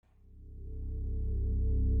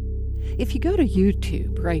If you go to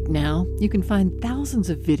YouTube right now, you can find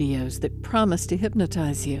thousands of videos that promise to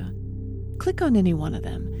hypnotize you. Click on any one of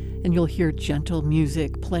them, and you'll hear gentle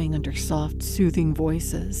music playing under soft, soothing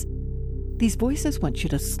voices. These voices want you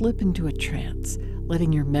to slip into a trance,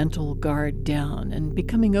 letting your mental guard down and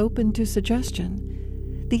becoming open to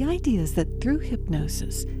suggestion. The idea is that through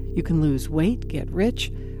hypnosis, you can lose weight, get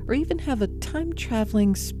rich, or even have a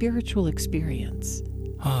time-traveling spiritual experience.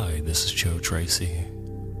 Hi, this is Joe Tracy,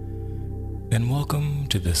 and welcome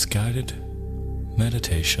to this guided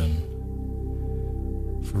meditation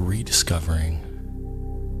for rediscovering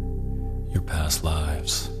your past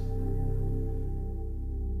lives.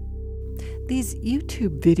 These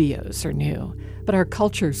YouTube videos are new, but our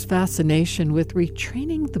culture's fascination with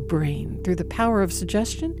retraining the brain through the power of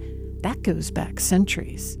suggestion, that goes back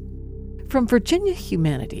centuries. From Virginia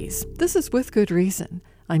Humanities, this is With Good Reason.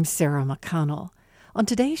 I'm Sarah McConnell. On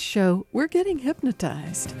today's show, we're getting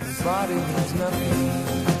hypnotized. Body means nothing.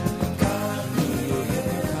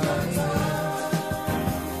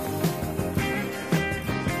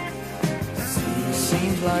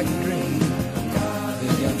 Seems like a dream.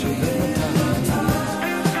 They got you hypnotized.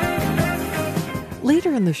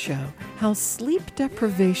 Later in the show, how sleep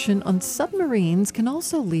deprivation on submarines can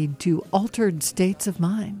also lead to altered states of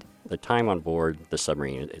mind. The time on board the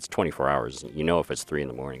submarine, it's 24 hours. You know if it's 3 in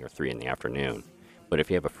the morning or 3 in the afternoon. But if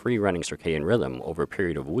you have a free-running circadian rhythm over a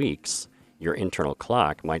period of weeks, your internal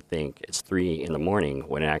clock might think it's 3 in the morning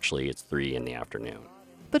when actually it's 3 in the afternoon.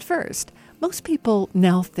 But first, most people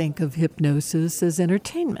now think of hypnosis as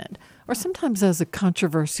entertainment, or sometimes as a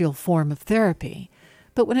controversial form of therapy.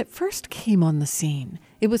 But when it first came on the scene,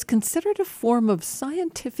 it was considered a form of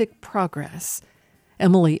scientific progress.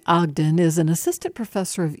 Emily Ogden is an assistant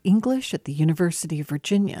professor of English at the University of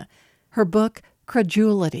Virginia. Her book,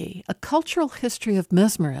 Credulity, A Cultural History of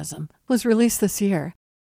Mesmerism, was released this year.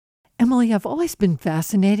 Emily, I've always been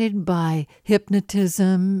fascinated by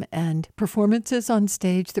hypnotism and performances on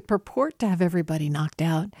stage that purport to have everybody knocked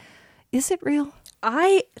out. Is it real?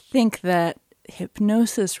 I think that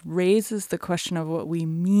hypnosis raises the question of what we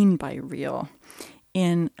mean by real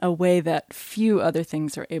in a way that few other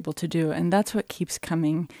things are able to do. And that's what keeps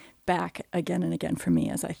coming back again and again for me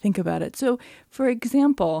as I think about it. So, for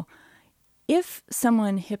example, if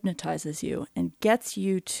someone hypnotizes you and gets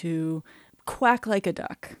you to quack like a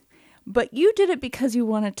duck, but you did it because you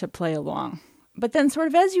wanted to play along, but then sort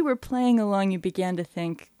of as you were playing along, you began to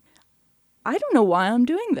think, I don't know why I'm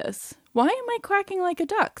doing this. Why am I quacking like a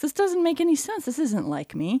duck? This doesn't make any sense. This isn't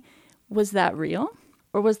like me. Was that real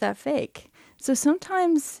or was that fake? So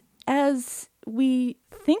sometimes as we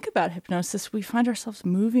think about hypnosis, we find ourselves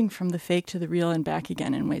moving from the fake to the real and back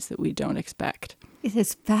again in ways that we don't expect. It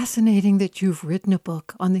is fascinating that you've written a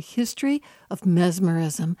book on the history of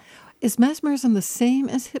mesmerism. Is mesmerism the same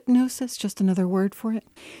as hypnosis, just another word for it?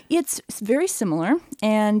 It's very similar,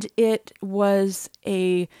 and it was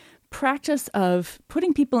a practice of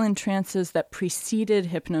putting people in trances that preceded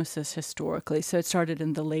hypnosis historically. So it started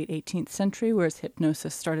in the late 18th century, whereas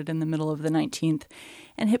hypnosis started in the middle of the 19th.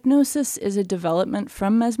 And hypnosis is a development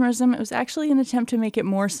from mesmerism. It was actually an attempt to make it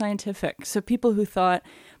more scientific. So people who thought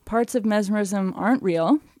parts of mesmerism aren't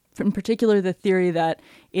real, in particular the theory that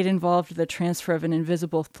it involved the transfer of an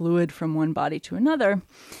invisible fluid from one body to another,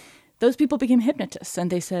 those people became hypnotists, and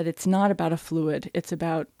they said it's not about a fluid, it's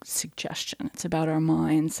about suggestion, it's about our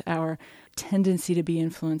minds, our tendency to be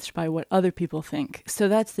influenced by what other people think. So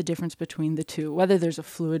that's the difference between the two, whether there's a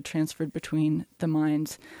fluid transferred between the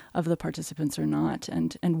minds of the participants or not,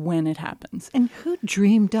 and when it happens. And who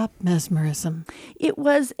dreamed up mesmerism? It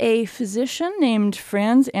was a physician named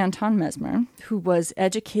Franz Anton Mesmer, who was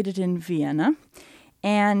educated in Vienna,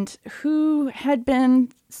 and who had been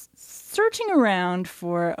searching around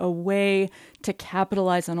for a way to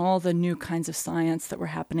capitalize on all the new kinds of science that were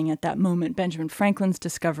happening at that moment. Benjamin Franklin's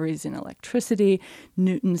discoveries in electricity,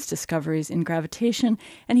 Newton's discoveries in gravitation,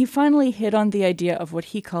 and he finally hit on the idea of what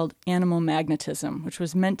he called animal magnetism, which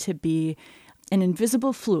was meant to be an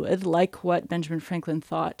invisible fluid, like what Benjamin Franklin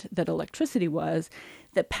thought that electricity was,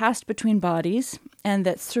 that passed between bodies and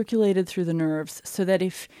that circulated through the nerves, so that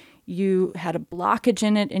if you had a blockage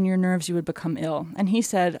in it in your nerves, you would become ill. And he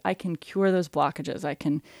said, I can cure those blockages. I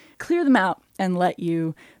can clear them out and let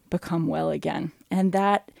you become well again. And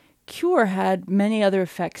that cure had many other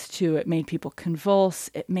effects too. It made people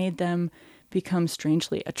convulse. It made them become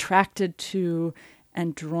strangely attracted to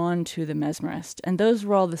and drawn to the mesmerist. And those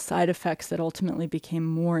were all the side effects that ultimately became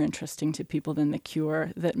more interesting to people than the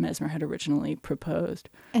cure that Mesmer had originally proposed.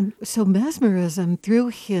 And so mesmerism, through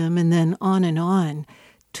him and then on,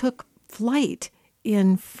 took flight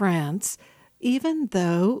in France. even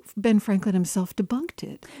though Ben Franklin himself debunked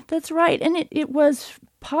it. That's right. And it was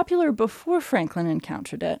popular before Franklin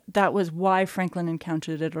encountered it. That was why Franklin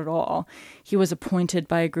encountered it at all. He was appointed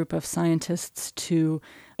by a group of scientists to,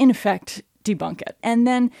 in effect, debunk it. And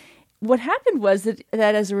then what happened was that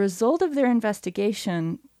as a result of their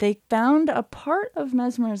investigation, they found a part of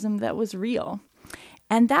mesmerism that was real.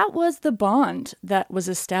 And that was the bond that was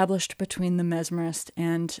established between the mesmerist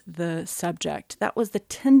and the subject. That was the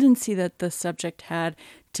tendency that the subject had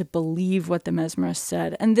to believe what the mesmerist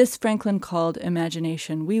said. And this Franklin called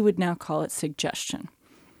imagination. We would now call it suggestion.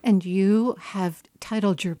 And you have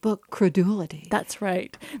titled your book Credulity. That's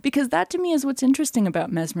right. Because that to me is what's interesting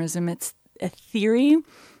about mesmerism. It's a theory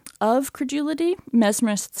of credulity.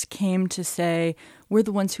 Mesmerists came to say, we're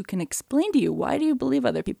the ones who can explain to you, why do you believe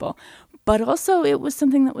other people? But also it was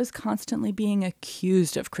something that was constantly being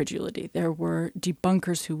accused of credulity. There were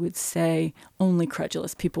debunkers who would say only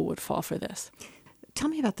credulous people would fall for this. Tell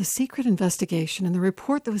me about the secret investigation and the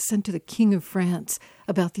report that was sent to the King of France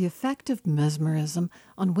about the effect of mesmerism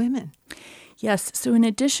on women. Yes, so in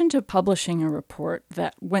addition to publishing a report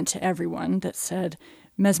that went to everyone that said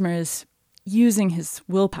Mesmer is using his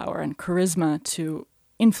willpower and charisma to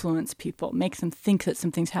influence people, make them think that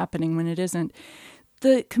something's happening when it isn't,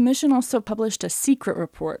 the commission also published a secret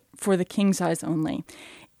report for the king's eyes only,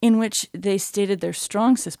 in which they stated their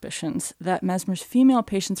strong suspicions that Mesmer's female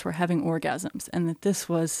patients were having orgasms and that this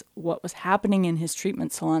was what was happening in his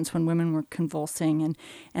treatment salons when women were convulsing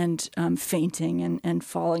and fainting and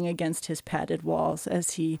falling against his padded walls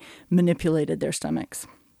as he manipulated their stomachs.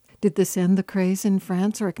 Did this end the craze in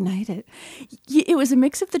France or ignite it? It was a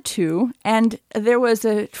mix of the two, and there was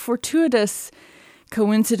a fortuitous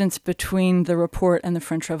coincidence between the report and the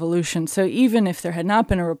French Revolution. So even if there had not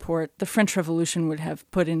been a report, the French Revolution would have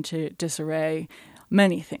put into disarray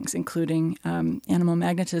many things, including animal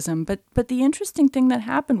magnetism. But the interesting thing that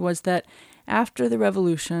happened was that after the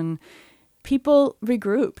revolution, people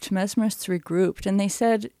regrouped, mesmerists regrouped, and they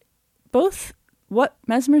said both what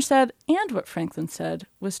Mesmer said and what Franklin said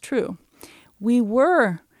was true. We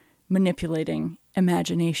were manipulating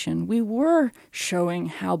imagination. We were showing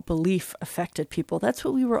how belief affected people. That's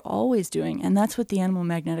what we were always doing, and that's what the animal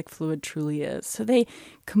magnetic fluid truly is. So they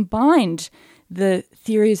combined the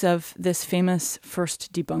theories of this famous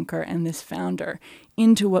first debunker and this founder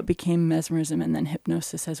into what became mesmerism and then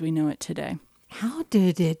hypnosis as we know it today. How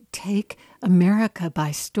did it take America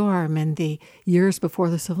by storm in the years before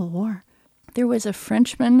the Civil War? There was a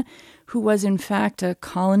Frenchman who was in fact a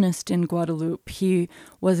colonist in Guadeloupe. He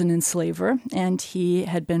was an enslaver, and he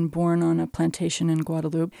had been born on a plantation in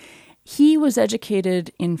Guadeloupe. He was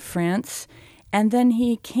educated in France, and then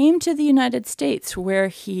he came to the United States, where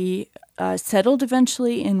he settled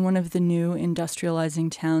eventually in one of the new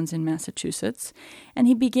industrializing towns in Massachusetts, and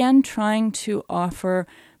he began trying to offer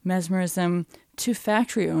mesmerism to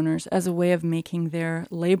factory owners as a way of making their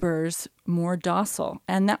laborers more docile.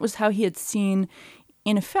 And that was how he had seen,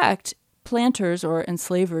 in effect, planters or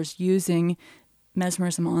enslavers using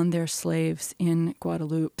mesmerism on their slaves in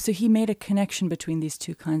Guadeloupe. So he made a connection between these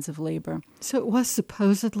two kinds of labor. So it was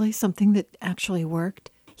supposedly something that actually worked?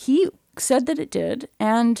 He said that it did,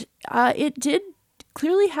 and it did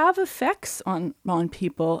clearly have effects on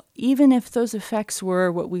people, even if those effects were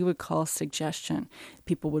what we would call suggestion.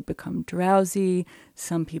 People would become drowsy.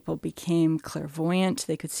 Some people became clairvoyant.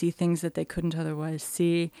 They could see things that they couldn't otherwise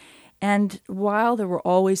see. And while there were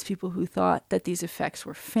always people who thought that these effects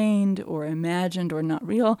were feigned or imagined or not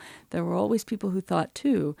real, there were always people who thought,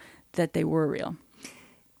 too, that they were real.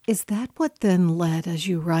 Is that what then led, as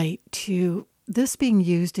you write, to this being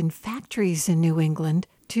used in factories in New England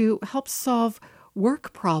to help solve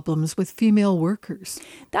work problems with female workers?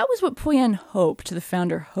 That was what Poyen hoped, the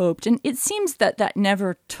founder hoped. And it seems that that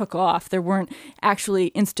never took off. There weren't actually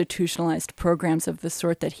institutionalized programs of the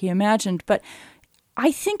sort that he imagined. But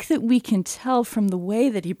I think that we can tell from the way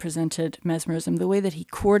that he presented mesmerism, the way that he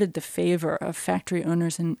courted the favor of factory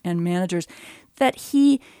owners and managers, that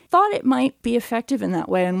he thought it might be effective in that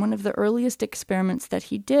way. And one of the earliest experiments that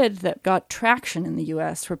he did that got traction in the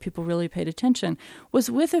U.S., where people really paid attention, was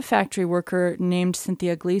with a factory worker named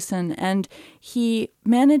Cynthia Gleason. And he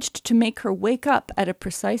managed to make her wake up at a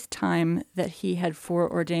precise time that he had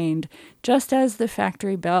foreordained, just as the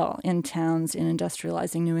factory bell in towns in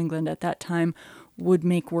industrializing New England at that time would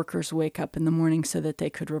make workers wake up in the morning so that they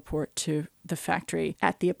could report to the factory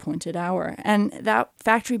at the appointed hour. And that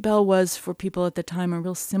factory bell was, for people at the time, a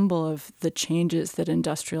real symbol of the changes that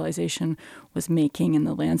industrialization was making in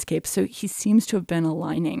the landscape. So he seems to have been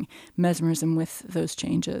aligning mesmerism with those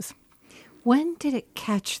changes. When did it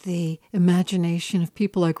catch the imagination of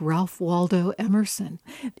people like Ralph Waldo Emerson?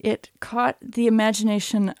 It caught the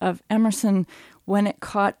imagination of Emerson when it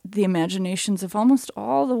caught the imaginations of almost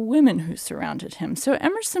all the women who surrounded him. So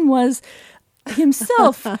Emerson was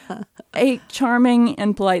himself a charming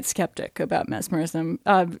and polite skeptic about mesmerism.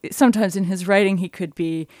 Sometimes in his writing he could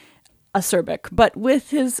be acerbic, but with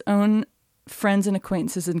his own friends and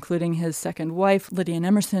acquaintances, including his second wife, Lydia Ann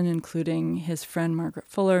Emerson, including his friend Margaret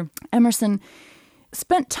Fuller, Emerson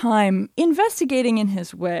spent time investigating in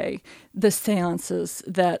his way the seances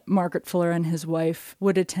that Margaret Fuller and his wife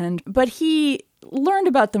would attend, but he learned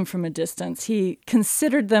about them from a distance. He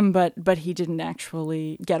considered them, but he didn't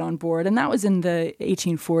actually get on board. And that was in the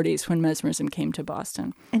 1840s when mesmerism came to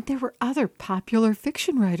Boston. And there were other popular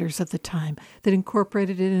fiction writers of the time that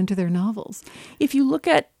incorporated it into their novels. If you look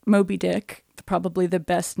at Moby Dick, probably the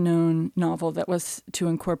best known novel that was to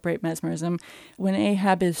incorporate mesmerism, when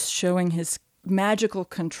Ahab is showing his magical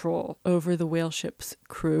control over the whale ship's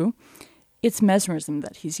crew, it's mesmerism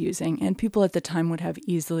that he's using, and people at the time would have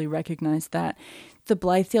easily recognized that. The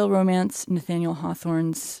Blithedale romance, Nathaniel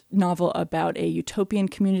Hawthorne's novel about a utopian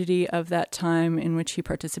community of that time in which he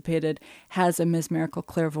participated, has a mesmerical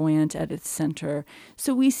clairvoyant at its center.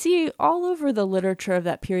 So we see all over the literature of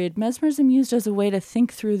that period mesmerism used as a way to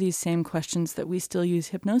think through these same questions that we still use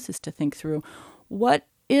hypnosis to think through. What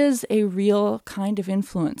is a real kind of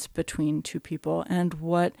influence between two people, and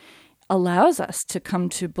what allows us to come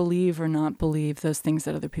to believe or not believe those things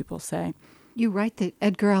that other people say? You write that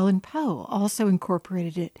Edgar Allan Poe also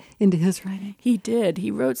incorporated it into his writing. He did.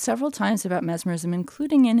 He wrote several times about mesmerism,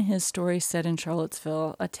 including in his story set in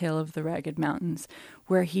Charlottesville, A Tale of the Ragged Mountains,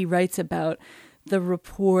 where he writes about the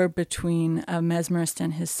rapport between a mesmerist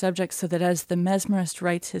and his subject, so that as the mesmerist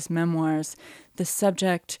writes his memoirs, the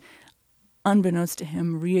subject, unbeknownst to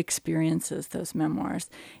him, re-experiences those memoirs.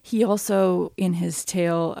 He also, in his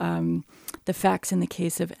tale, The Facts in the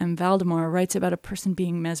Case of M. Valdemar, writes about a person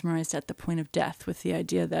being mesmerized at the point of death, with the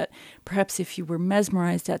idea that perhaps if you were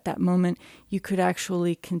mesmerized at that moment, you could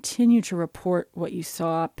actually continue to report what you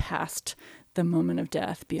saw past the moment of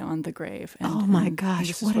death, beyond the grave. And, oh my gosh,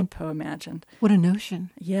 this is what Poe imagined. What a notion.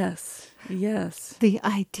 Yes, yes. The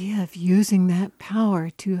idea of using that power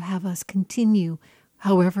to have us continue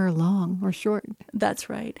however long or short. That's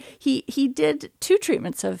right. He did two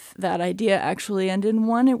treatments of that idea, actually, and in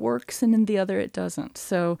one it works and in the other it doesn't.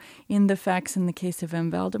 So in The Facts in the Case of M.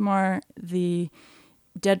 Valdemar, the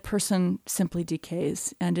dead person simply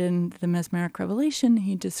decays. And in The Mesmeric Revelation,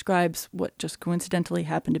 he describes what just coincidentally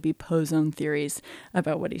happened to be Poe's own theories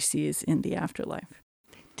about what he sees in the afterlife.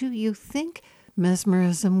 Do you think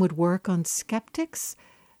mesmerism would work on skeptics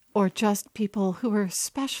or just people who are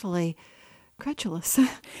especially credulous?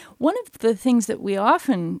 One of the things that we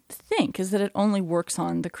often think is that it only works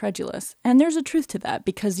on the credulous. And there's a truth to that,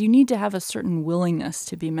 because you need to have a certain willingness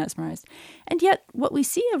to be mesmerized. And yet what we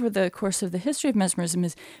see over the course of the history of mesmerism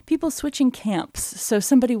is people switching camps. So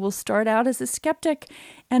somebody will start out as a skeptic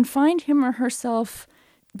and find him or herself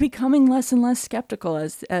becoming less and less skeptical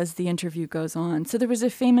as the interview goes on. So there was a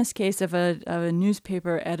famous case of a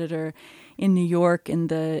newspaper editor in New York in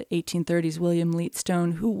the 1830s, William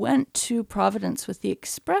Leetstone, who went to Providence with the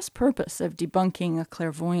express purpose of debunking a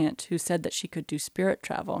clairvoyant who said that she could do spirit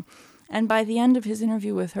travel. And by the end of his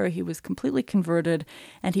interview with her, he was completely converted,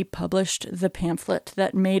 and he published the pamphlet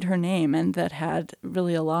that made her name and that had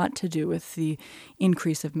really a lot to do with the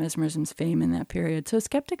increase of mesmerism's fame in that period. So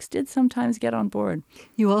skeptics did sometimes get on board.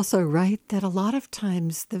 You also write that a lot of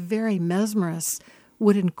times the very mesmerists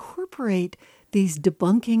would incorporate these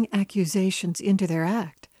debunking accusations into their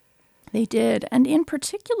act. They did. And in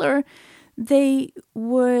particular, they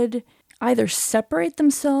would either separate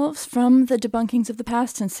themselves from the debunkings of the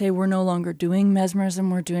past and say, we're no longer doing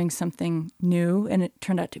mesmerism, we're doing something new, and it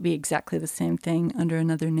turned out to be exactly the same thing under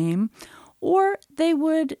another name. Or they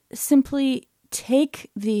would simply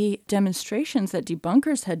take the demonstrations that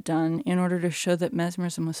debunkers had done in order to show that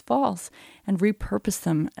mesmerism was false and repurpose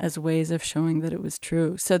them as ways of showing that it was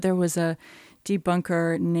true. So there was a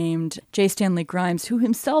debunker named J. Stanley Grimes, who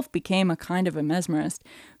himself became a kind of a mesmerist,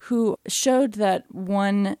 who showed that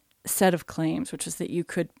one set of claims, which is that you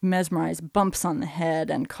could mesmerize bumps on the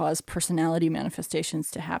head and cause personality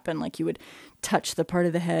manifestations to happen, like you would touch the part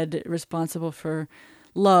of the head responsible for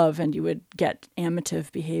love and you would get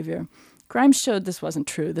amative behavior. Grimes showed this wasn't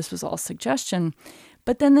true. This was all suggestion.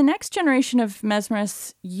 But then the next generation of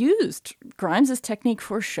mesmerists used Grimes's technique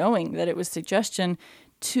for showing that it was suggestion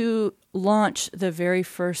to launch the very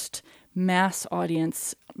first mass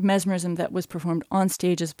audience mesmerism that was performed on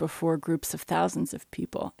stages before groups of thousands of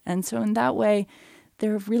people. And so in that way,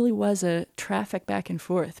 there really was a traffic back and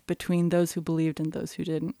forth between those who believed and those who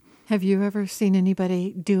didn't. Have you ever seen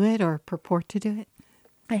anybody do it or purport to do it?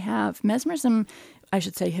 I have. Mesmerism, I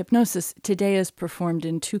should say hypnosis, today is performed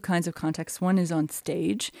in two kinds of contexts. One is on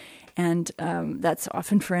stage, and that's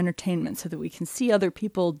often for entertainment so that we can see other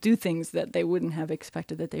people do things that they wouldn't have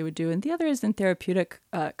expected that they would do. And the other is in therapeutic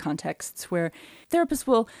contexts where therapists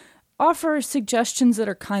will offer suggestions that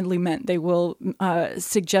are kindly meant. They will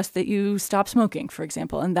suggest that you stop smoking, for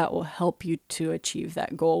example, and that will help you to achieve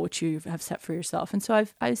that goal which you have set for yourself. And so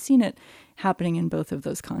I've seen it happening in both of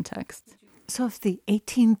those contexts. So if the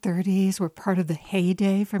 1830s were part of the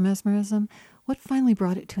heyday for mesmerism, what finally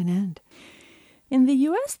brought it to an end? In the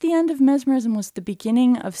U.S., the end of mesmerism was the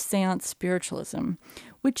beginning of seance spiritualism,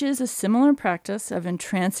 which is a similar practice of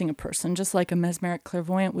entrancing a person, just like a mesmeric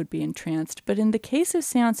clairvoyant would be entranced. But in the case of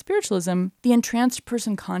seance spiritualism, the entranced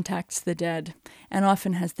person contacts the dead and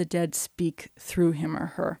often has the dead speak through him or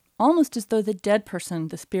her, almost as though the dead person,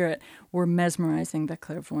 the spirit, were mesmerizing the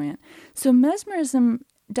clairvoyant. So mesmerism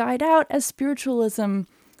died out as spiritualism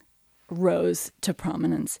rose to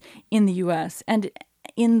prominence in the U.S. And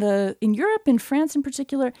in Europe, in France in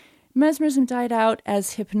particular, mesmerism died out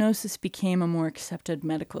as hypnosis became a more accepted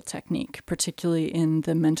medical technique, particularly in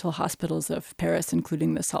the mental hospitals of Paris,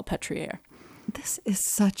 including the Salpêtrière. This is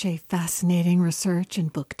such a fascinating research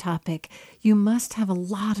and book topic. You must have a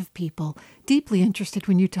lot of people deeply interested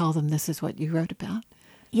when you tell them this is what you wrote about.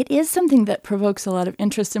 It is something that provokes a lot of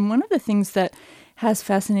interest. And one of the things that has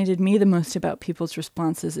fascinated me the most about people's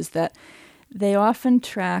responses is that they often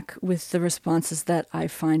track with the responses that I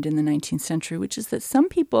find in the 19th century, which is that some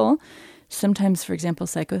people, sometimes, for example,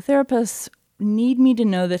 psychotherapists, need me to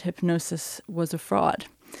know that hypnosis was a fraud.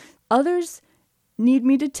 Others need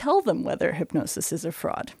me to tell them whether hypnosis is a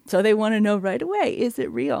fraud. So they want to know right away, is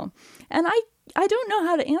it real? And I don't know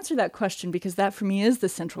how to answer that question because that for me is the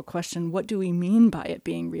central question. What do we mean by it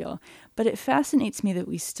being real? But it fascinates me that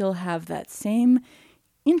we still have that same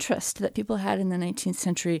interest that people had in the 19th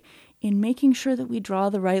century in making sure that we draw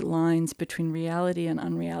the right lines between reality and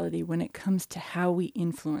unreality when it comes to how we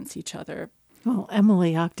influence each other. Well,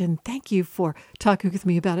 Emily Ogden, thank you for talking with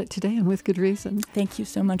me about it today and with good reason. Thank you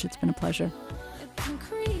so much. It's been a pleasure. It can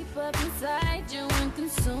creep up inside you and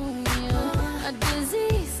consume you. A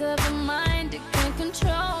disease of the mind, it can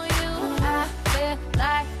control you. I feel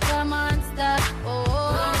like a monster.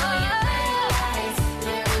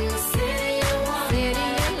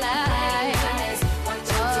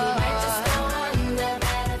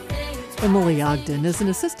 Emily Ogden is an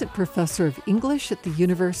assistant professor of English at the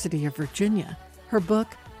University of Virginia. Her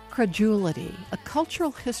book, Credulity, A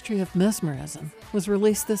Cultural History of Mesmerism, was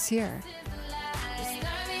released this year.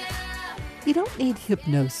 You don't need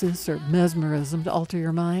hypnosis or mesmerism to alter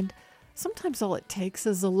your mind. Sometimes all it takes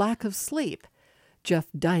is a lack of sleep. Jeff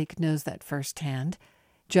Dyke knows that firsthand.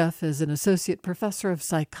 Jeff is an associate professor of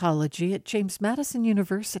psychology at James Madison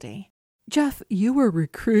University. Jeff, you were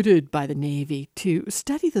recruited by the Navy to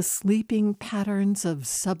study the sleeping patterns of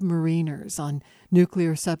submariners on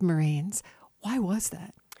nuclear submarines. Why was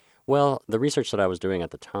that? Well, the research that I was doing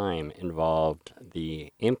at the time involved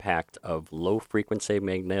the impact of low-frequency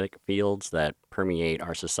magnetic fields that permeate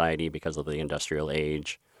our society because of the industrial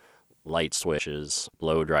age, light switches,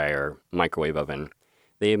 blow dryer, microwave oven.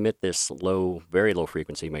 They emit this very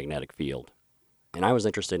low-frequency magnetic field. And I was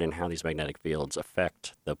interested in how these magnetic fields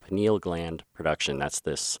affect the pineal gland production. That's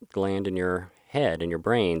this gland in your head, in your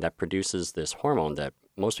brain, that produces this hormone that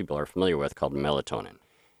most people are familiar with called melatonin.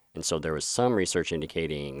 And so there was some research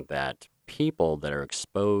indicating that people that are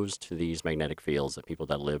exposed to these magnetic fields, that people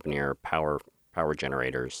that live near power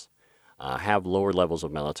generators, have lower levels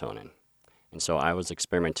of melatonin. And so I was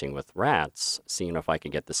experimenting with rats, seeing if I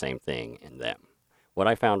could get the same thing in them. What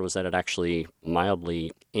I found was that it actually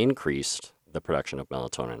mildly increased the production of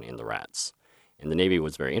melatonin in the rats. And the Navy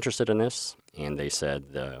was very interested in this, and they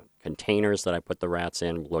said the containers that I put the rats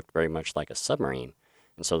in looked very much like a submarine.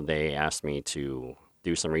 And so they asked me to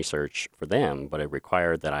do some research for them, but it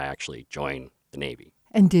required that I actually join the Navy.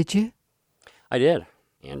 And did you? I did,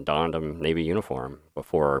 and donned a Navy uniform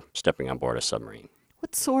before stepping on board a submarine.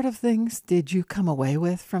 What sort of things did you come away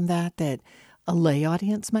with from that a lay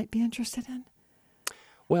audience might be interested in?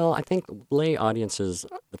 Well, I think lay audiences,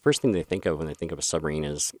 the first thing they think of when they think of a submarine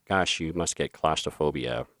is, gosh, you must get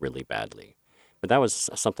claustrophobia really badly. But that was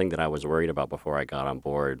something that I was worried about before I got on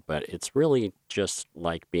board. But it's really just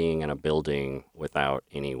like being in a building without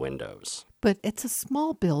any windows. But it's a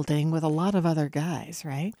small building with a lot of other guys,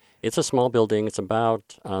 right? It's a small building. It's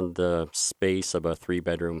about on the space of a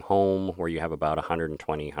three-bedroom home where you have about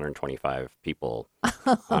 120, 125 people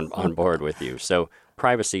on board with you. So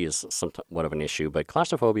privacy is somewhat of an issue, but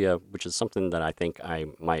claustrophobia, which is something that I think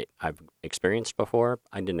I've experienced before,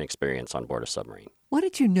 I didn't experience on board a submarine. What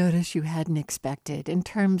did you notice you hadn't expected in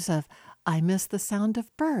terms of, I miss the sound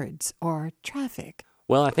of birds or traffic?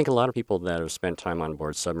 Well, I think a lot of people that have spent time on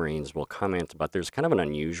board submarines will comment about there's kind of an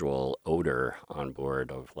unusual odor on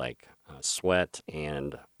board of like sweat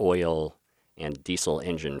and oil and diesel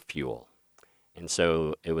engine fuel. And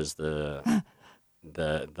so it was the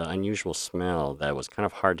unusual smell that was kind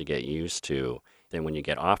of hard to get used to. Then when you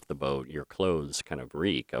get off the boat, your clothes kind of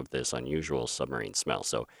reek of this unusual submarine smell.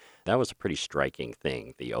 So that was a pretty striking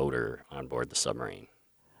thing, the odor on board the submarine.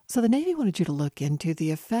 So the Navy wanted you to look into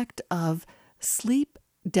the effect of sleep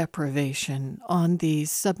deprivation on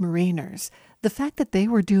these submariners, the fact that they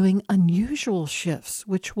were doing unusual shifts,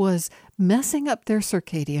 which was messing up their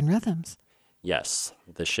circadian rhythms. Yes,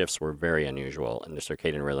 the shifts were very unusual, and the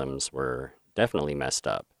circadian rhythms were definitely messed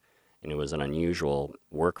up. And it was an unusual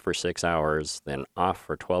work for 6 hours, then off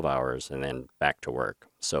for 12 hours, and then back to work.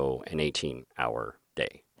 So an 18-hour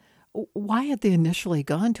day. Why had they initially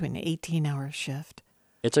gone to an 18-hour shift?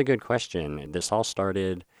 It's a good question. This all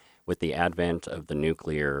started with the advent of the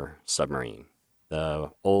nuclear submarine.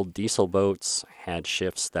 The old diesel boats had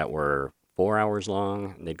shifts that were 4 hours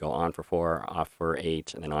long. They'd go on for 4, off for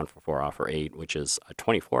 8, and then on for 4, off for 8, which is a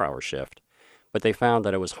 24-hour shift. But they found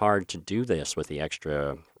that it was hard to do this with the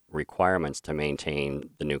extra requirements to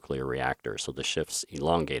maintain the nuclear reactor, so the shifts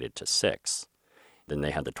elongated to 6. Then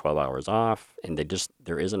they had the 12 hours off, and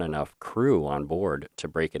there isn't enough crew on board to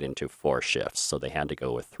break it into 4 shifts, so they had to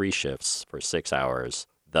go with 3 shifts for 6 hours,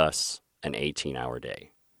 thus an 18-hour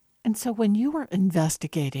day. And so when you were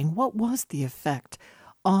investigating, what was the effect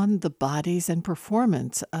on the bodies and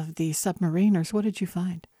performance of the submariners? What did you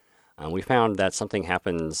find? We found that something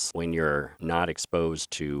happens when you're not exposed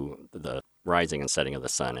to the rising and setting of the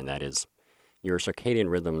sun, and that is your circadian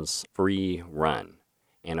rhythms free run.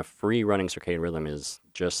 And a free running circadian rhythm is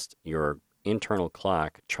just your internal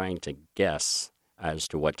clock trying to guess as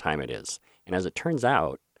to what time it is. And as it turns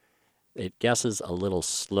out, it guesses a little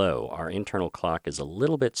slow. Our internal clock is a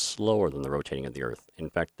little bit slower than the rotating of the Earth. In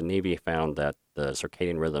fact, the Navy found that the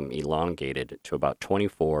circadian rhythm elongated to about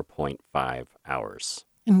 24.5 hours.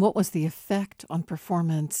 And what was the effect on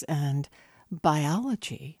performance and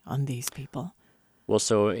biology on these people? Well,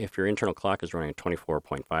 so if your internal clock is running at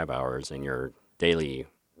 24.5 hours and your daily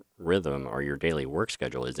rhythm or your daily work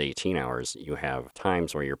schedule is 18 hours, you have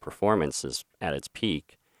times where your performance is at its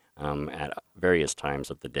peak at various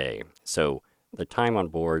times of the day. So the time on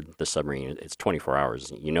board the submarine, it's 24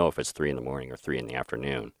 hours. You know if it's 3 in the morning or 3 in the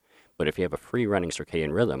afternoon. But if you have a free running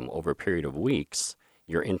circadian rhythm over a period of weeks,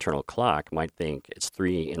 your internal clock might think it's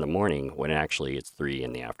 3 in the morning when actually it's 3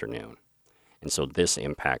 in the afternoon. And so this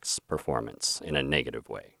impacts performance in a negative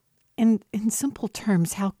way. And in simple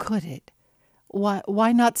terms, how could it?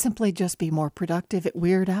 Why not simply just be more productive at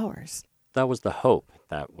weird hours? That was the hope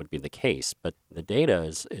that would be the case, but the data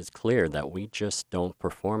is clear that we just don't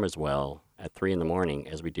perform as well at 3 in the morning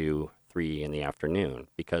as we do 3 in the afternoon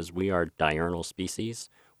because we are diurnal species.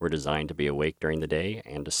 We're designed to be awake during the day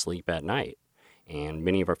and to sleep at night. And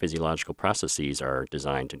many of our physiological processes are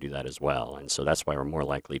designed to do that as well. And so that's why we're more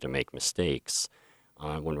likely to make mistakes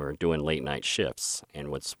when we're doing late night shifts. And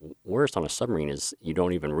what's worse on a submarine is you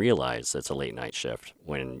don't even realize it's a late night shift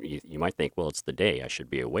when you might think, well, it's the day, I should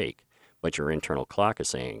be awake. But your internal clock is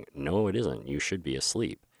saying, no, it isn't. You should be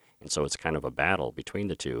asleep. And so it's kind of a battle between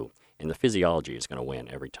the two. And the physiology is going to win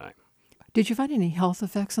every time. Did you find any health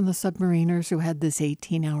effects on the submariners who had this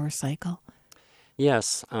 18-hour cycle?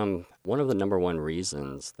 Yes. One of the number one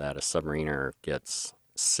reasons that a submariner gets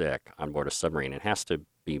sick on board a submarine and has to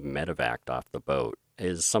be medevaced off the boat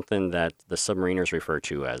is something that the submariners refer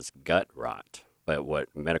to as gut rot, but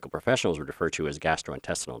what medical professionals would refer to as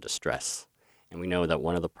gastrointestinal distress. And we know that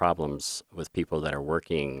one of the problems with people that are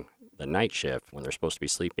working the night shift when they're supposed to be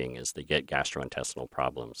sleeping is they get gastrointestinal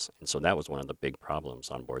problems. And so that was one of the big problems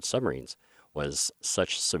on board submarines was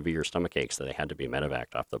such severe stomach aches that they had to be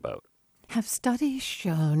medevaced off the boat. Have studies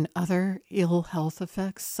shown other ill health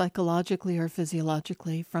effects psychologically or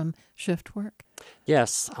physiologically from shift work?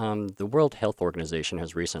 Yes. The World Health Organization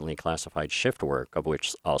has recently classified shift work, of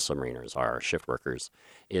which all submariners are shift workers,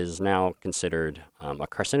 is now considered a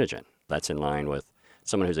carcinogen. That's in line with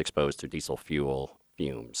someone who's exposed to diesel fuel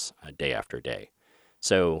fumes day after day.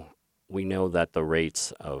 So we know that the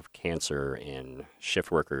rates of cancer in shift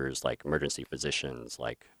workers like emergency physicians,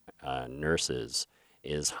 like nurses,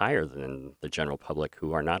 is higher than the general public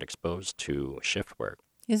who are not exposed to shift work.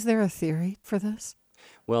 Is there a theory for this?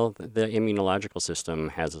 Well, the immunological system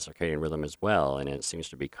has a circadian rhythm as well, and it seems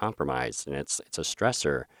to be compromised, and it's a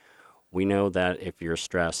stressor. We know that if you're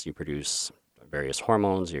stressed, you produce various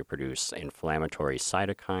hormones, you produce inflammatory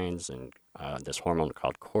cytokines, and this hormone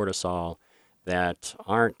called cortisol that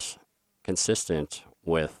aren't consistent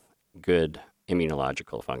with good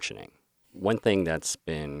immunological functioning. One thing that's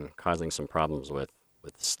been causing some problems with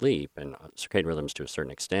sleep and circadian rhythms to a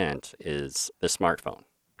certain extent is the smartphone.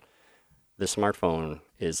 The smartphone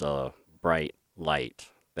is a bright light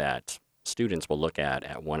that students will look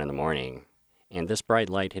at 1 in the morning. And this bright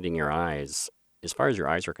light hitting your eyes, as far as your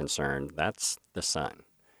eyes are concerned, that's the sun.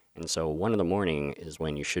 And so 1 in the morning is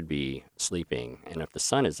when you should be sleeping. And if the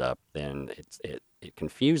sun is up, then it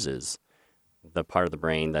confuses the part of the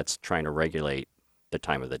brain that's trying to regulate the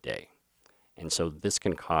time of the day. And so this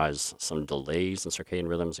can cause some delays in circadian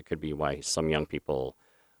rhythms. It could be why some young people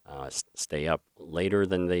stay up later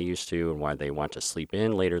than they used to and why they want to sleep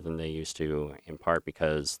in later than they used to, in part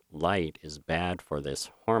because light is bad for this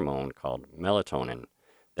hormone called melatonin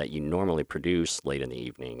that you normally produce late in the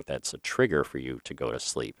evening. That's a trigger for you to go to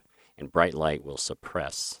sleep. And bright light will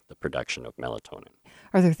suppress the production of melatonin.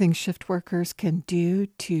 Are there things shift workers can do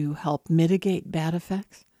to help mitigate bad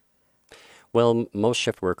effects? Well, most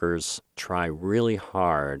shift workers try really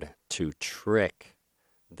hard to trick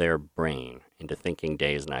their brain into thinking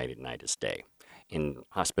day is night and night is day. In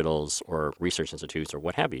hospitals or research institutes or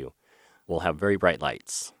what have you, we'll have very bright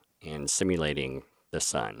lights and simulating the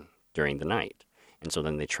sun during the night. And so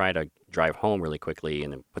then they try to drive home really quickly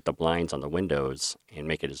and then put the blinds on the windows and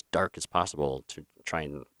make it as dark as possible to try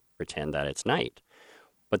and pretend that it's night.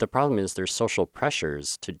 But the problem is there's social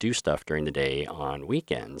pressures to do stuff during the day on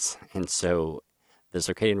weekends. And so the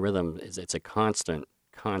circadian rhythm it's a constant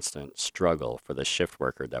struggle for the shift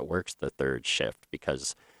worker that works the third shift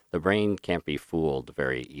because the brain can't be fooled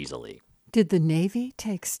very easily. Did the Navy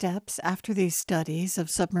take steps after these studies of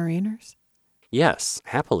submariners? Yes,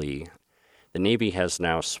 happily, the Navy has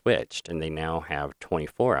now switched and they now have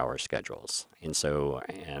 24-hour schedules. And so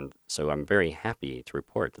I'm very happy to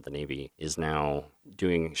report that the Navy is now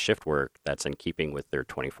doing shift work that's in keeping with their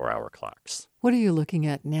 24-hour clocks. What are you looking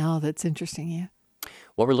at now that's interesting you?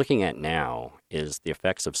 What we're looking at now is the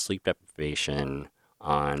effects of sleep deprivation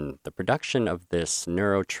on the production of this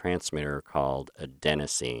neurotransmitter called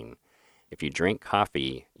adenosine. If you drink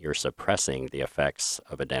coffee, you're suppressing the effects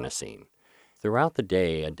of adenosine. Throughout the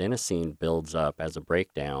day, adenosine builds up as a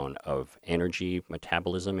breakdown of energy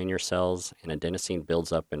metabolism in your cells, and adenosine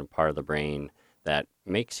builds up in a part of the brain that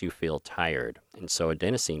makes you feel tired. And so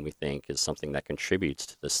adenosine, we think, is something that contributes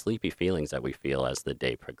to the sleepy feelings that we feel as the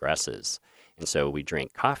day progresses. And so we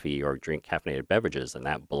drink coffee or drink caffeinated beverages, and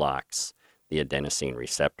that blocks the adenosine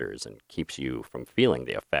receptors and keeps you from feeling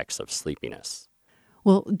the effects of sleepiness.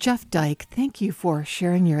 Well, Jeff Dyke, thank you for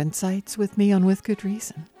sharing your insights with me on With Good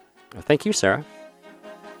Reason. Thank you, Sarah.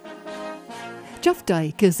 Jeff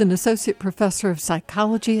Dyke is an associate professor of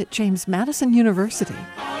psychology at James Madison University.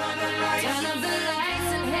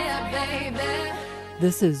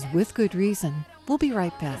 This is With Good Reason. We'll be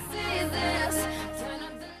right back.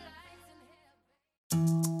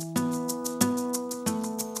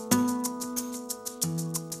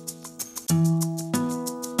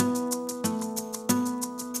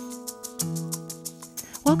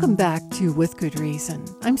 Welcome back to With Good Reason.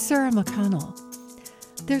 I'm Sarah McConnell.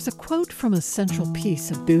 There's a quote from a central piece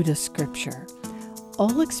of Buddhist scripture.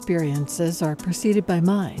 All experiences are preceded by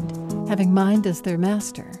mind, having mind as their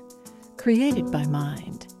master, created by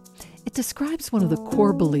mind. It describes one of the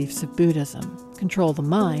core beliefs of Buddhism. Control the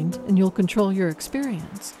mind and you'll control your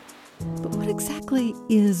experience. But what exactly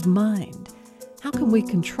is mind? How can we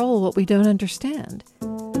control what we don't understand?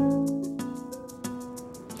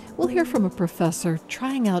 We'll hear from a professor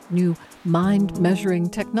trying out new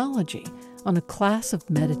mind-measuring technology on a class of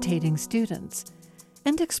meditating students,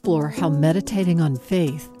 and explore how meditating on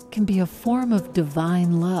faith can be a form of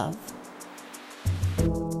divine love.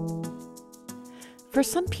 For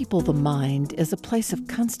some people, the mind is a place of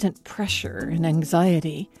constant pressure and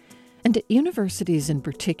anxiety, and at universities in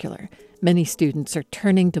particular, many students are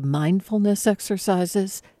turning to mindfulness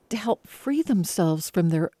exercises to help free themselves from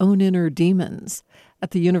their own inner demons.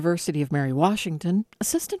 At the University of Mary Washington,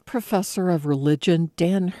 Assistant Professor of Religion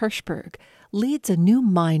Dan Hirschberg leads a new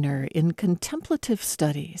minor in contemplative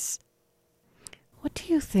studies. What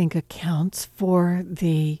do you think accounts for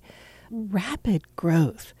the rapid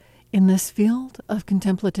growth in this field of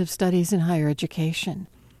contemplative studies in higher education?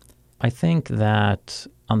 I think that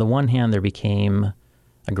on the one hand, there became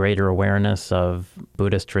a greater awareness of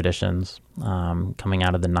Buddhist traditions. Coming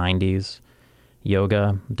out of the 90s,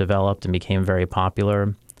 yoga developed and became very popular.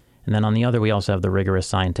 And then on the other, we also have the rigorous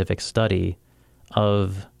scientific study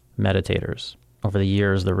of meditators. Over the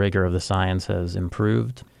years, the rigor of the science has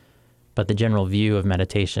improved, but the general view of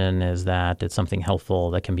meditation is that it's something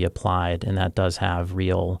helpful that can be applied, and that does have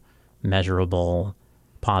real, measurable,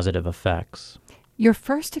 positive effects. Your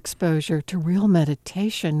first exposure to real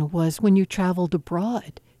meditation was when you traveled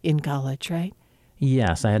abroad in college, right?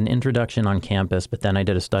 Yes, I had an introduction on campus, but then I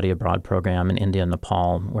did a study abroad program in India and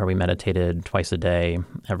Nepal where we meditated twice a day,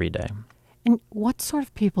 every day. And what sort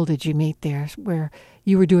of people did you meet there where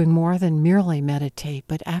you were doing more than merely meditate,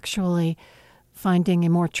 but actually finding a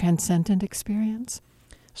more transcendent experience?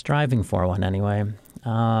 Striving for one, anyway.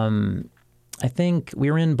 I think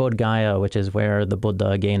we were in Bodh Gaya, which is where the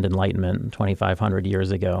Buddha gained enlightenment 2,500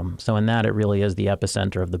 years ago. So in that, it really is the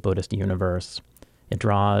epicenter of the Buddhist universe. It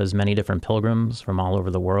draws many different pilgrims from all over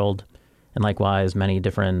the world, and likewise many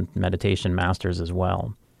different meditation masters as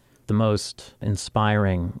well. The most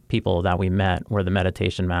inspiring people that we met were the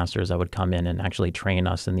meditation masters that would come in and actually train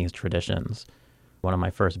us in these traditions. One of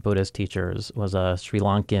my first Buddhist teachers was a Sri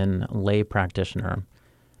Lankan lay practitioner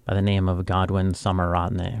by the name of Godwin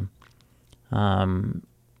Samaratne.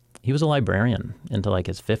 He was a librarian into like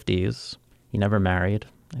his 50s. He never married.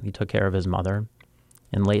 He took care of his mother.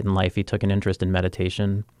 And late in life, he took an interest in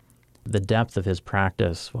meditation. The depth of his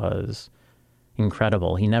practice was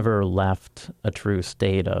incredible. He never left a true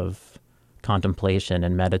state of contemplation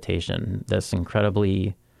and meditation, this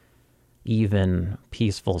incredibly even,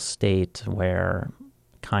 peaceful state where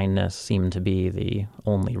kindness seemed to be the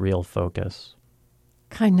only real focus.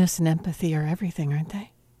 Kindness and empathy are everything, aren't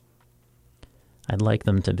they? I'd like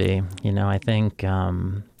them to be. I think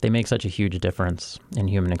they make such a huge difference in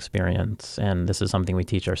human experience, and this is something we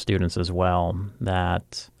teach our students as well,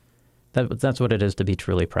 that's what it is to be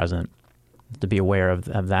truly present, to be aware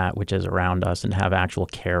of that which is around us and have actual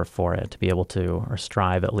care for it, to be able to, or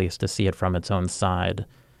strive at least, to see it from its own side.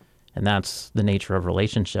 And that's the nature of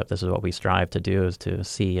relationship. This is what we strive to do, is to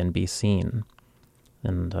see and be seen.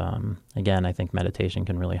 And again, I think meditation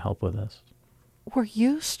can really help with this. Were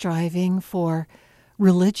you striving for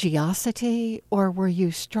religiosity, or were you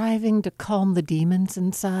striving to calm the demons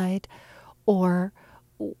inside? Or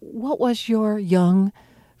what was your young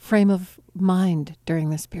frame of mind during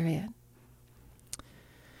this period?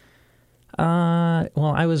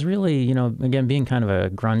 Well, I was really, again, being kind of a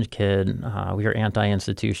grunge kid, we were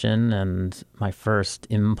anti-institution, and my first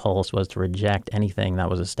impulse was to reject anything that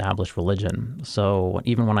was established religion. So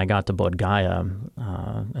even when I got to Bodh Gaya,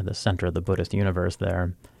 at the center of the Buddhist universe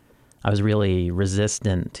there, I was really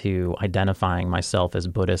resistant to identifying myself as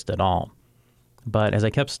Buddhist at all. But as I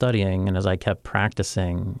kept studying and as I kept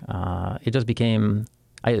practicing, it just became,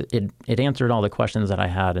 it answered all the questions that I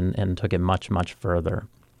had and took it much, much further.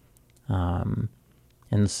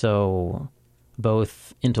 And so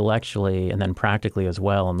both intellectually and then practically as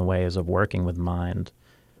well in the ways of working with mind,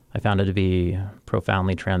 I found it to be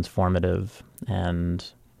profoundly transformative. And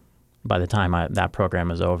by the time that program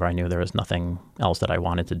was over, I knew there was nothing else that I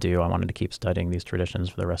wanted to do. I wanted to keep studying these traditions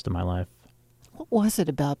for the rest of my life. What was it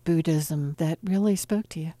about Buddhism that really spoke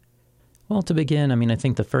to you? Well, to begin, I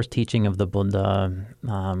think the first teaching of the Buddha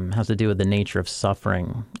has to do with the nature of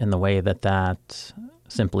suffering and the way that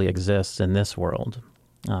simply exists in this world,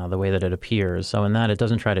 the way that it appears. So in that, it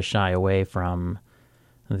doesn't try to shy away from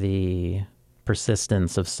the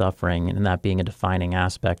persistence of suffering, and that being a defining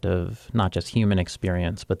aspect of not just human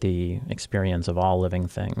experience, but the experience of all living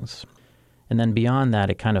things. And then beyond that,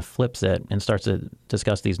 it kind of flips it and starts to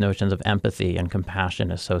discuss these notions of empathy and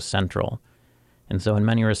compassion as so central. And so in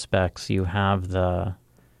many respects, you have the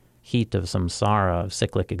heat of samsara, of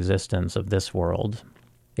cyclic existence of this world,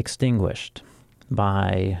 extinguished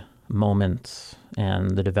by moments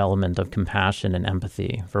and the development of compassion and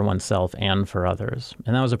empathy for oneself and for others.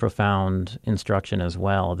 And that was a profound instruction as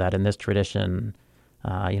well, that in this tradition,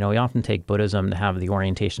 we often take Buddhism to have the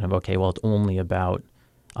orientation of, okay, well, it's only about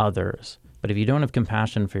others. But if you don't have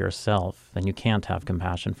compassion for yourself, then you can't have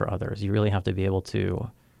compassion for others. You really have to be able to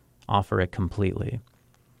offer it completely.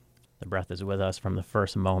 The breath is with us from the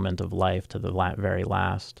first moment of life to the very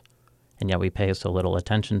last, and yet we pay so little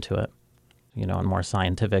attention to it. In more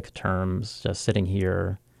scientific terms, just sitting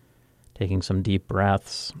here, taking some deep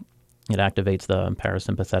breaths, it activates the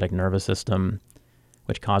parasympathetic nervous system,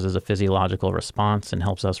 which causes a physiological response and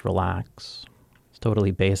helps us relax. It's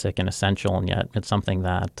totally basic and essential, and yet it's something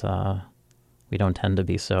that we don't tend to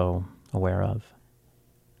be so aware of.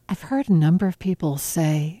 I've heard a number of people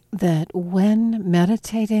say that when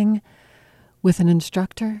meditating with an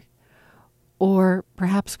instructor, or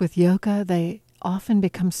perhaps perhaps with yoga, they often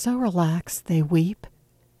become so relaxed they weep,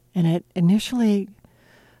 and it initially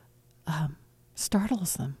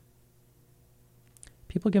startles them.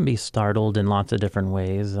 People can be startled in lots of different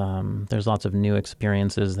ways. There's lots of new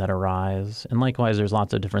experiences that arise, and likewise, there's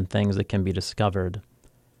lots of different things that can be discovered.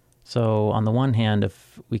 So on the one hand,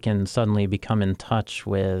 if we can suddenly become in touch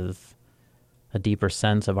with a deeper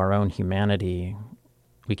sense of our own humanity,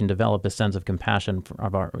 we can develop a sense of compassion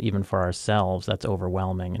even for ourselves that's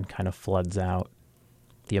overwhelming and kind of floods out.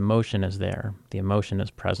 The emotion is there. The emotion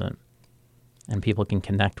is present. And people can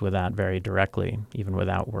connect with that very directly, even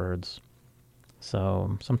without words.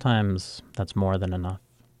 So sometimes that's more than enough.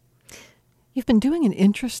 You've been doing an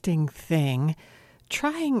interesting thing,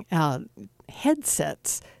 trying out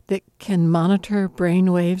headsets that can monitor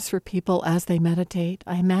brain waves for people as they meditate.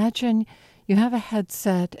 I imagine you have a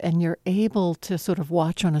headset and you're able to sort of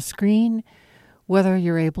watch on a screen whether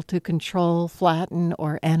you're able to control, flatten,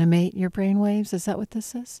 or animate your brain waves. Is that what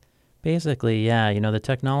this is? Basically, yeah. The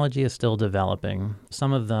technology is still developing.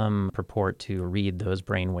 Some of them purport to read those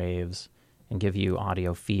brain waves and give you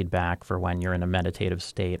audio feedback for when you're in a meditative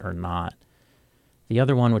state or not. The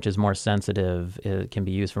other one, which is more sensitive, it can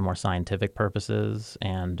be used for more scientific purposes,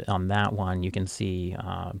 and on that one you can see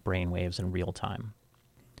brain waves in real time.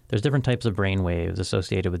 There's different types of brain waves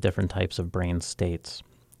associated with different types of brain states,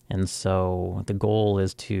 and so the goal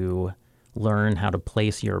is to learn how to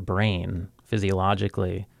place your brain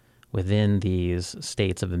physiologically within these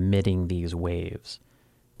states of emitting these waves.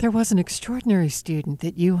 There was an extraordinary student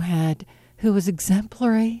that you had who was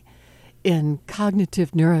exemplary in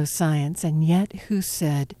cognitive neuroscience, and yet who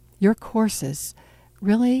said your courses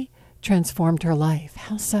really transformed her life.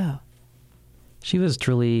 How so? She was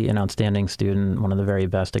truly an outstanding student, one of the very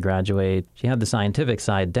best to graduate. She had the scientific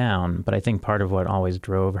side down, but I think part of what always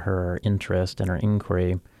drove her interest and her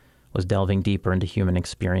inquiry was delving deeper into human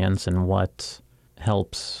experience and what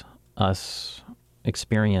helps us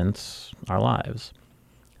experience our lives.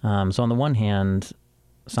 So on the one hand,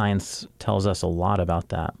 science tells us a lot about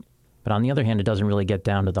that. But on the other hand, it doesn't really get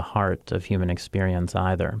down to the heart of human experience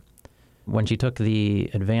either. When she took the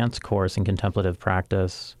advanced course in contemplative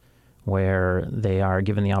practice, where they are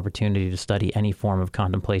given the opportunity to study any form of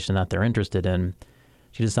contemplation that they're interested in,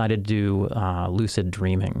 she decided to do lucid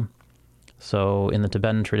dreaming. So in the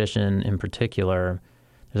Tibetan tradition in particular,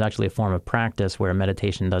 there's actually a form of practice where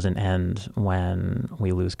meditation doesn't end when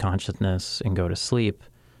we lose consciousness and go to sleep.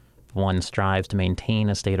 One strives to maintain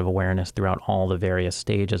a state of awareness throughout all the various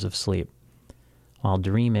stages of sleep. While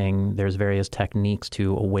dreaming, there's various techniques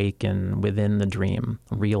to awaken within the dream,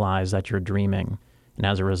 realize that you're dreaming. And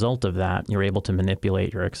as a result of that, you're able to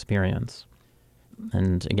manipulate your experience.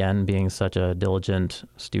 And again, being such a diligent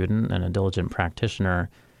student and a diligent practitioner,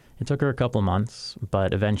 it took her a couple months,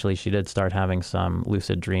 but eventually she did start having some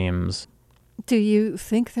lucid dreams. Do you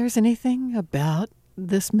think there's anything about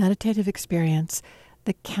this meditative experience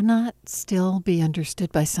that cannot still be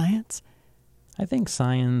understood by science? I think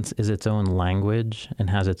science is its own language and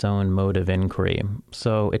has its own mode of inquiry.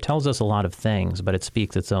 So it tells us a lot of things, but it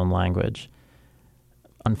speaks its own language.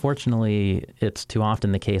 Unfortunately, it's too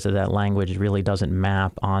often the case that that language really doesn't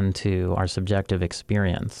map onto our subjective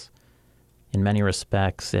experience. In many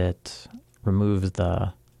respects, it removes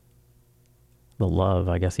the love,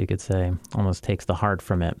 I guess you could say, almost takes the heart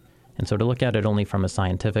from it. And so to look at it only from a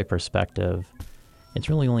scientific perspective, it's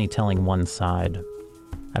really only telling one side.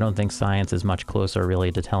 I don't think science is much closer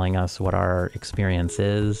really to telling us what our experience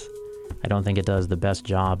is. I don't think it does the best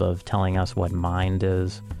job of telling us what mind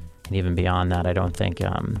is. And even beyond that, I don't think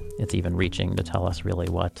it's even reaching to tell us really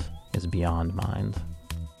what is beyond mind.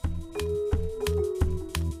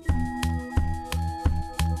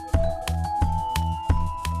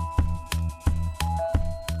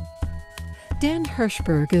 Dan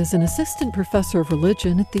Hirschberg is an assistant professor of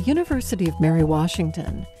religion at the University of Mary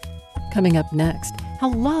Washington. Coming up next,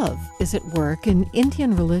 how love is at work in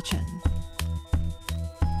Indian religion.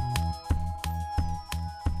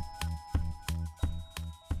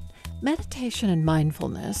 Meditation and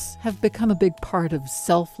mindfulness have become a big part of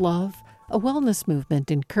self-love, a wellness movement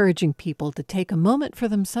encouraging people to take a moment for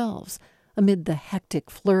themselves amid the hectic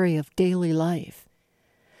flurry of daily life.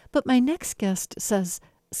 But my next guest says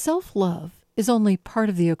self-love is only part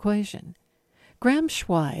of the equation. Graham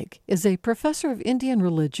Schweig is a professor of Indian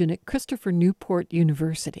religion at Christopher Newport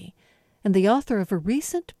University and the author of a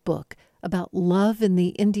recent book about love in the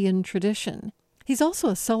Indian tradition. He's also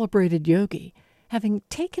a celebrated yogi, having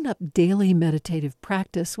taken up daily meditative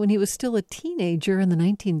practice when he was still a teenager in the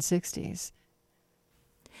 1960s.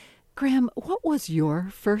 Graham, what was your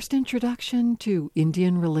first introduction to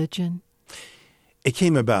Indian religion? It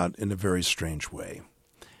came about in a very strange way.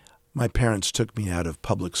 My parents took me out of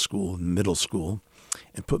public school, middle school,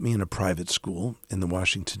 and put me in a private school in the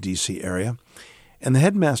Washington, D.C. area. And the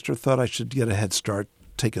headmaster thought I should get a head start,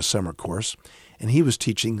 take a summer course, and he was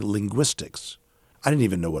teaching linguistics. I didn't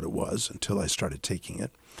even know what it was until I started taking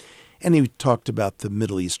it. And he talked about the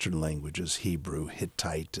Middle Eastern languages, Hebrew,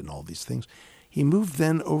 Hittite, and all these things. He moved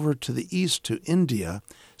then over to the east, to India,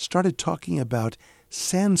 started talking about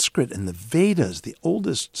Sanskrit and the Vedas, the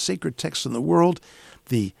oldest sacred texts in the world,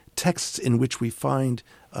 the texts in which we find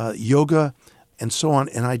yoga, and so on.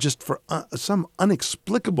 And I just, for some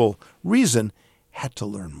inexplicable reason, had to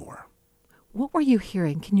learn more. What were you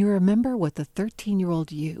hearing? Can you remember what the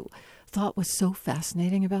 13-year-old you thought was so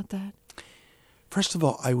fascinating about that? First of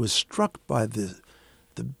all, I was struck by the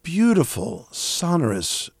beautiful,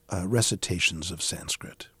 sonorous recitations of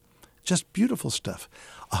Sanskrit. Just beautiful stuff.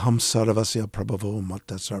 Aham sarvasya prabhavo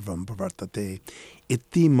matta sarvam pravartate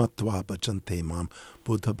iti matva bhajante mam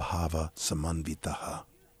buddha bhava samanvitaha.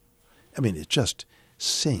 I mean, it just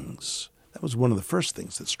sings. That was one of the first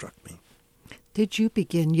things that struck me. Did you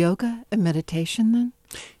begin yoga and meditation then?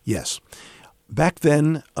 Yes. Back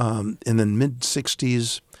then, in the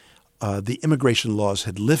mid-'60s, the immigration laws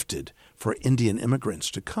had lifted for Indian immigrants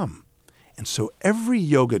to come. And so every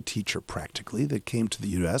yoga teacher practically that came to the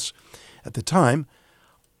U.S. at the time,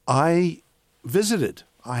 I visited.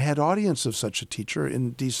 I had audience of such a teacher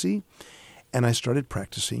in D.C., and I started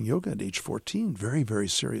practicing yoga at age 14 very, very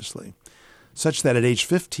seriously, such that at age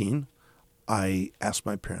 15, I asked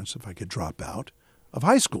my parents if I could drop out of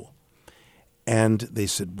high school. And they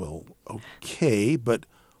said, well, okay, but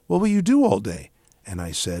what will you do all day? And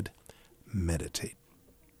I said, meditate.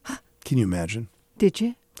 Can you imagine? Did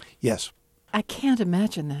you? Yes. I can't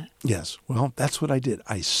imagine that. Yes. Well, that's what I did.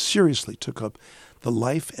 I seriously took up the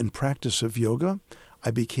life and practice of yoga.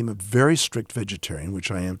 I became a very strict vegetarian,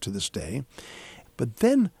 which I am to this day. But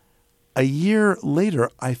then a year later,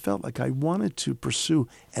 I felt like I wanted to pursue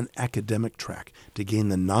an academic track to gain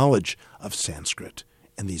the knowledge of Sanskrit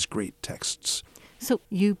and these great texts. So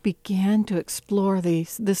you began to explore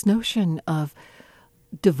this notion of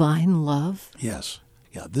divine love? Yes.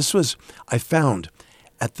 Yeah, this was, I found,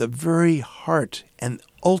 at the very heart and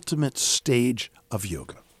ultimate stage of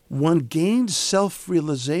yoga. One gained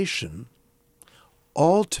self-realization,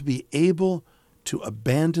 all to be able to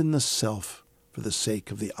abandon the self for the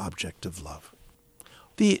sake of the object of love.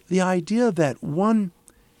 The idea that one,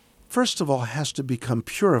 first of all, has to become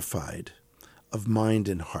purified of mind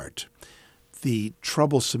and heart. The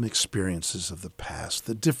troublesome experiences of the past,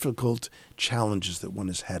 the difficult challenges that one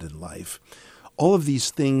has had in life. All of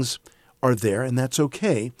these things are there, and that's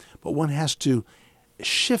okay, but one has to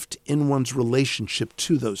shift in one's relationship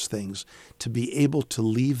to those things to be able to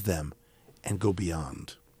leave them and go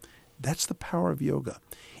beyond. That's the power of yoga.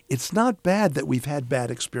 It's not bad that we've had bad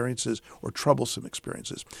experiences or troublesome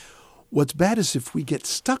experiences. What's bad is if we get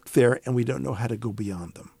stuck there and we don't know how to go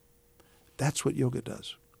beyond them. That's what yoga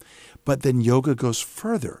does. But then yoga goes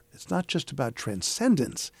further. It's not just about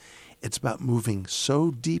transcendence. It's about moving so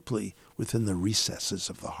deeply within the recesses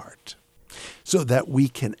of the heart so that we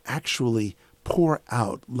can actually pour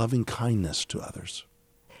out loving kindness to others.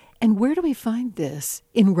 And where do we find this?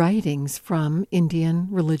 In writings from Indian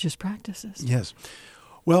religious practices? Yes.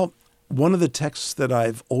 Well, one of the texts that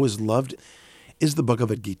I've always loved is the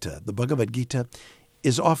Bhagavad Gita. The Bhagavad Gita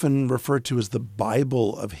is often referred to as the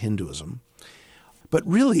Bible of Hinduism. But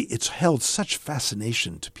really, it's held such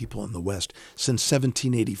fascination to people in the West since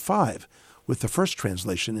 1785, with the first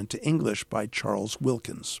translation into English by Charles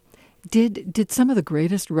Wilkins. Did some of the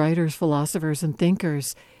greatest writers, philosophers, and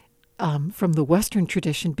thinkers from the Western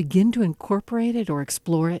tradition begin to incorporate it or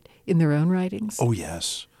explore it in their own writings? Oh,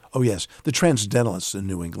 yes. Oh, yes. The Transcendentalists in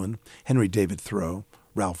New England, Henry David Thoreau,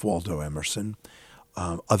 Ralph Waldo Emerson,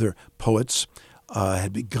 other poets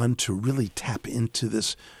had begun to really tap into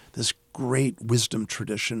this great wisdom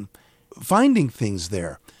tradition, finding things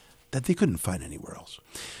there that they couldn't find anywhere else,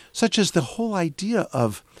 such as the whole idea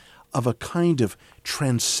of a kind of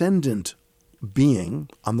transcendent being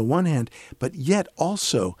on the one hand, but yet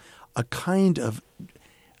also a kind of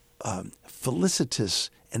felicitous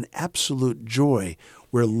and absolute joy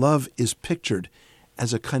where love is pictured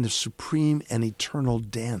as a kind of supreme and eternal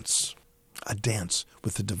dance, a dance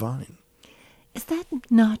with the divine. Is that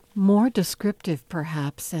not more descriptive,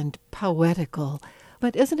 perhaps, and poetical?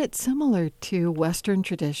 But isn't it similar to Western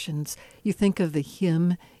traditions? You think of the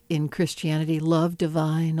hymn in Christianity, love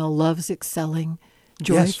divine, all love's excelling,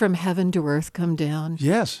 joy Yes. from heaven to earth come down.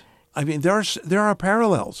 Yes. I mean, there are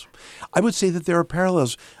parallels. I would say that there are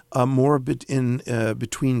parallels more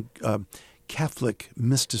between Catholic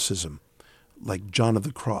mysticism, like John of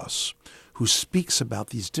the Cross, who speaks about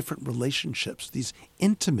these different relationships, these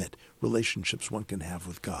intimate relationships one can have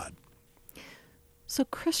with God. So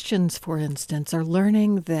Christians, for instance, are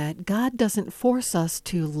learning that God doesn't force us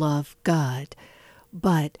to love God,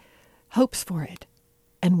 but hopes for it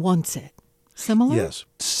and wants it. Similar? Yes.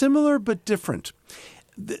 Similar but different.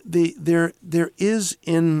 There is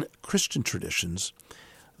in Christian traditions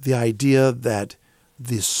the idea that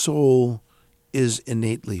the soul is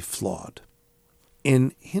innately flawed.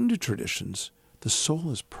 In Hindu traditions, the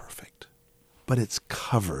soul is perfect, but it's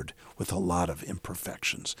covered with a lot of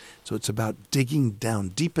imperfections. So it's about digging down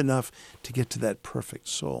deep enough to get to that perfect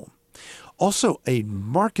soul. Also, a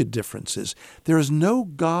marked difference is there is no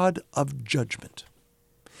God of judgment.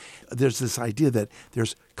 There's this idea that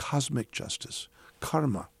there's cosmic justice,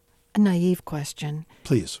 karma. A naive question.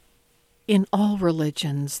 Please. In all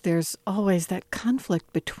religions, there's always that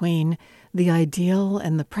conflict between the ideal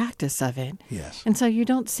and the practice of it. Yes. And so you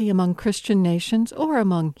don't see among Christian nations or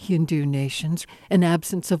among Hindu nations an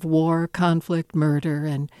absence of war, conflict, murder,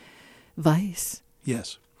 and vice.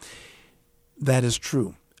 Yes. That is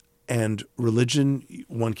true. And religion,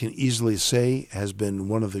 one can easily say, has been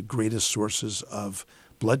one of the greatest sources of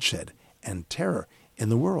bloodshed and terror in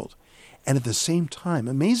the world. And at the same time,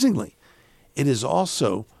 amazingly, it is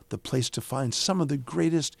also the place to find some of the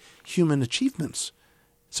greatest human achievements.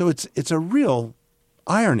 So it's a real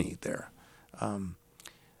irony there.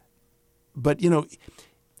 But,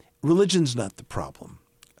 religion's not the problem.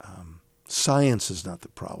 Science is not the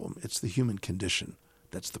problem. It's the human condition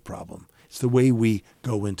that's the problem. It's the way we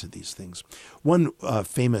go into these things. One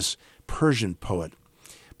famous Persian poet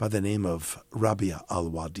by the name of Rabia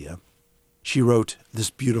al-Wadia, she wrote this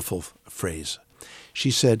beautiful phrase.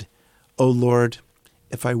 She said, "O Lord,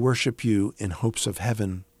 if I worship you in hopes of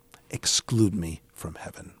heaven, exclude me from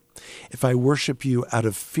heaven. If I worship you out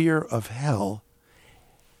of fear of hell,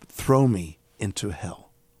 throw me into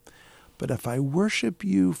hell. But if I worship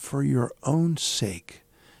you for your own sake,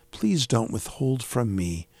 please don't withhold from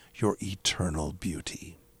me your eternal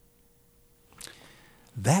beauty."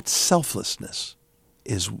 That selflessness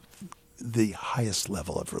is the highest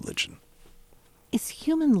level of religion. Is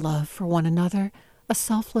human love for one another a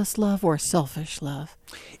selfless love or selfish love?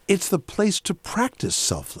 It's the place to practice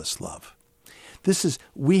selfless love.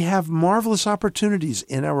 We have marvelous opportunities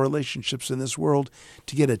in our relationships in this world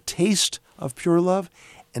to get a taste of pure love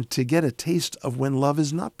and to get a taste of when love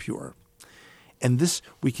is not pure. And this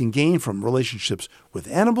we can gain from relationships with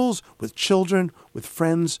animals, with children, with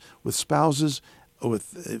friends, with spouses,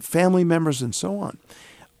 with family members, and so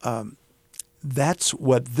on. That's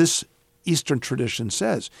what this Eastern tradition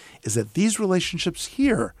says, is that these relationships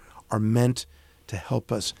here are meant to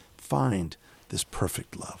help us find this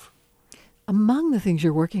perfect love. Among the things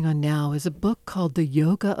you're working on now is a book called The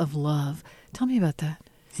Yoga of Love. Tell me about that.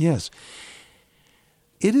 Yes.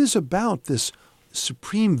 It is about this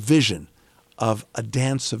supreme vision of a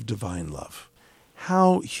dance of divine love.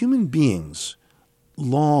 How human beings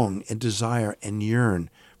long and desire and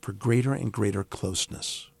yearn for greater and greater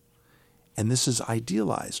closeness. And this is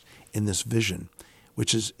idealized in this vision,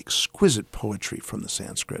 which is exquisite poetry from the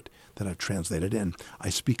Sanskrit that I've translated in. I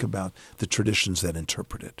speak about the traditions that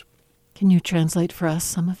interpret it. Can you translate for us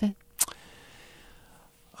some of it?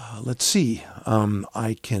 Let's see.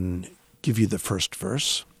 I can give you the first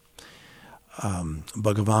verse.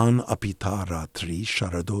 Bhagavan apita ratri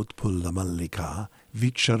sharadot pullamallika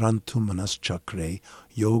viksharantu manas chakre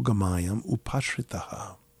yogamayam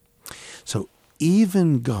upashritaha. So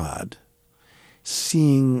even God,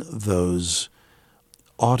 seeing those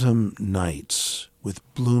autumn nights with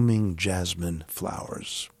blooming jasmine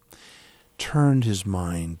flowers, turned his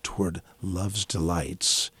mind toward love's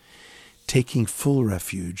delights, taking full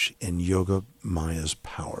refuge in Yoga Maya's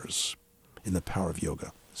powers, in the power of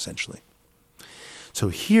yoga, essentially. So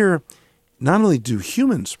here, not only do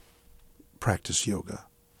humans practice yoga,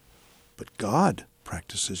 but God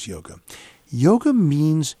practices yoga. Yoga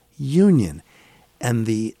means union and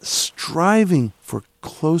the striving for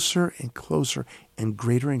closer and closer and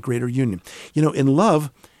greater union. In love,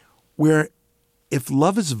 where if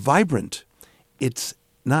love is vibrant, it's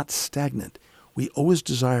not stagnant. We always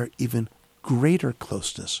desire even greater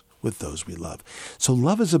closeness with those we love. So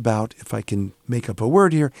love is about, if I can make up a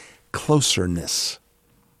word here, closerness.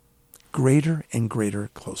 Greater and greater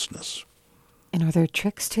closeness. And are there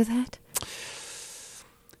tricks to that?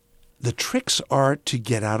 The tricks are to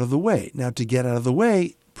get out of the way. Now, to get out of the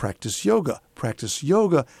way, practice yoga. Practice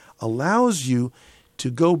yoga allows you to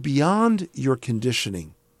go beyond your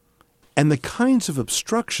conditioning and the kinds of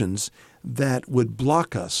obstructions that would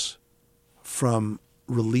block us from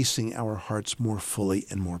releasing our hearts more fully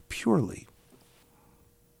and more purely.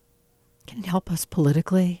 Can it help us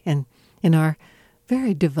politically and in our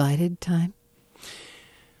very divided time?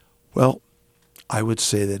 Well, I would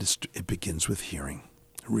say that it begins with hearing,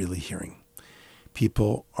 really hearing.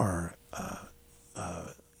 People are,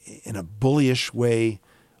 in a bullyish way,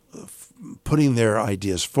 putting their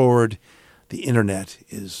ideas forward. The internet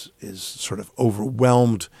is sort of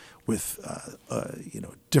overwhelmed with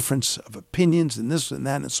difference of opinions and this and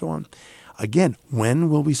that and so on. Again, when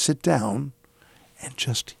will we sit down and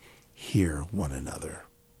just hear one another?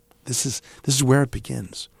 This is where it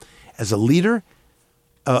begins. As a leader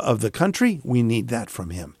of the country, we need that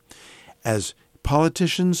from him. As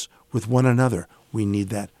politicians with one another, we need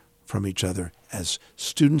that from each other. As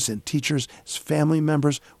students and teachers, as family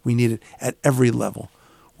members, we need it at every level.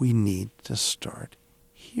 We need to start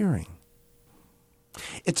hearing.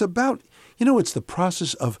 It's about, it's the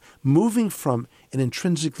process of moving from an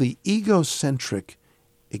intrinsically egocentric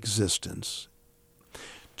existence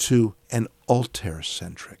to an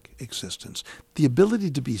alter-centric existence. The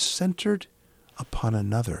ability to be centered upon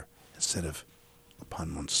another instead of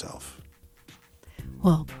upon oneself.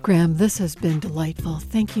 Well, Graham, this has been delightful.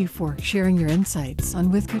 Thank you for sharing your insights on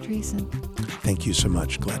With Good Reason. Thank you so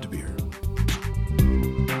much. Glad to be here.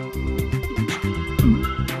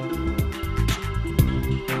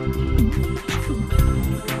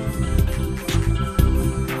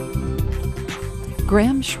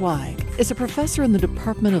 Graham Schweig is a professor in the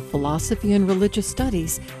Department of Philosophy and Religious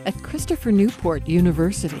Studies at Christopher Newport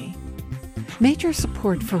University. Major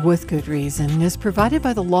support for With Good Reason is provided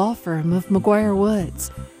by the law firm of McGuire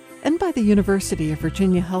Woods and by the University of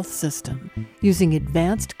Virginia Health System, using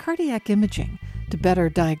advanced cardiac imaging to better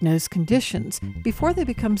diagnose conditions before they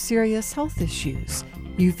become serious health issues.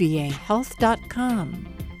 UVAhealth.com.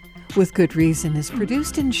 With Good Reason is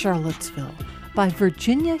produced in Charlottesville by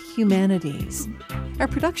Virginia Humanities. Our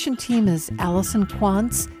production team is Allison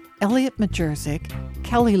Quantz, Elliot Majerzik,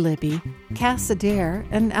 Kelly Libby, Cass Adair,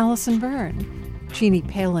 and Allison Byrne. Jeannie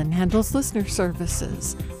Palin handles listener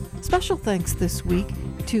services. Special thanks this week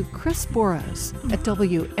to Chris Boros at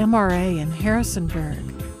WMRA in Harrisonburg.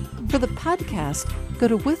 For the podcast, go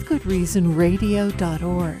to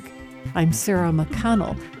withgoodreasonradio.org. I'm Sarah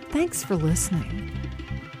McConnell. Thanks for listening.